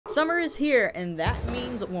Summer is here, and that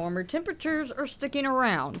means warmer temperatures are sticking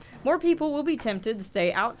around. More people will be tempted to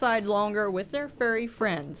stay outside longer with their furry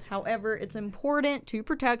friends. However, it's important to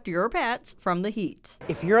protect your pets from the heat.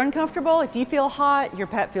 If you're uncomfortable, if you feel hot, your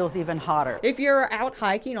pet feels even hotter. If you're out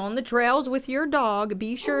hiking on the trails with your dog,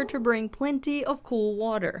 be sure to bring plenty of cool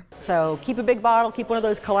water. So keep a big bottle, keep one of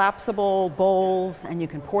those collapsible bowls, and you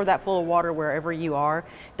can pour that full of water wherever you are.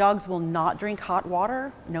 Dogs will not drink hot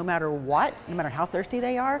water, no matter what, no matter how thirsty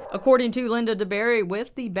they are. According to Linda DeBerry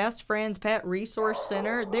with the Best Friends Pet Resource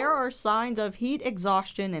Center, there are signs of heat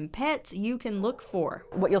exhaustion in pets you can look for.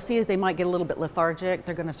 What you'll see is they might get a little bit lethargic.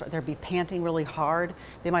 They'll be panting really hard.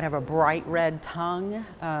 They might have a bright red tongue,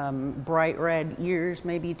 bright red ears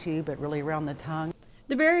maybe too, but really around the tongue.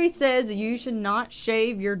 DeBerry says you should not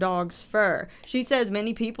shave your dog's fur. She says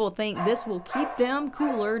many people think this will keep them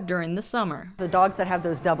cooler during the summer. The dogs that have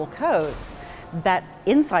those double coats, that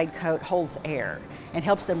inside coat holds air and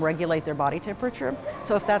helps them regulate their body temperature.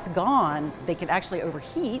 So if that's gone, they can actually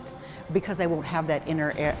overheat because they won't have that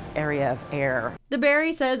inner area of air.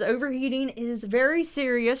 DeBerry says overheating is very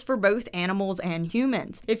serious for both animals and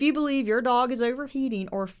humans. If you believe your dog is overheating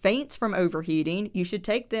or faints from overheating, you should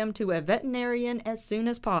take them to a veterinarian as soon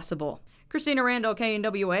as possible. Christina Randall,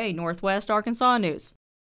 KNWA, Northwest Arkansas News.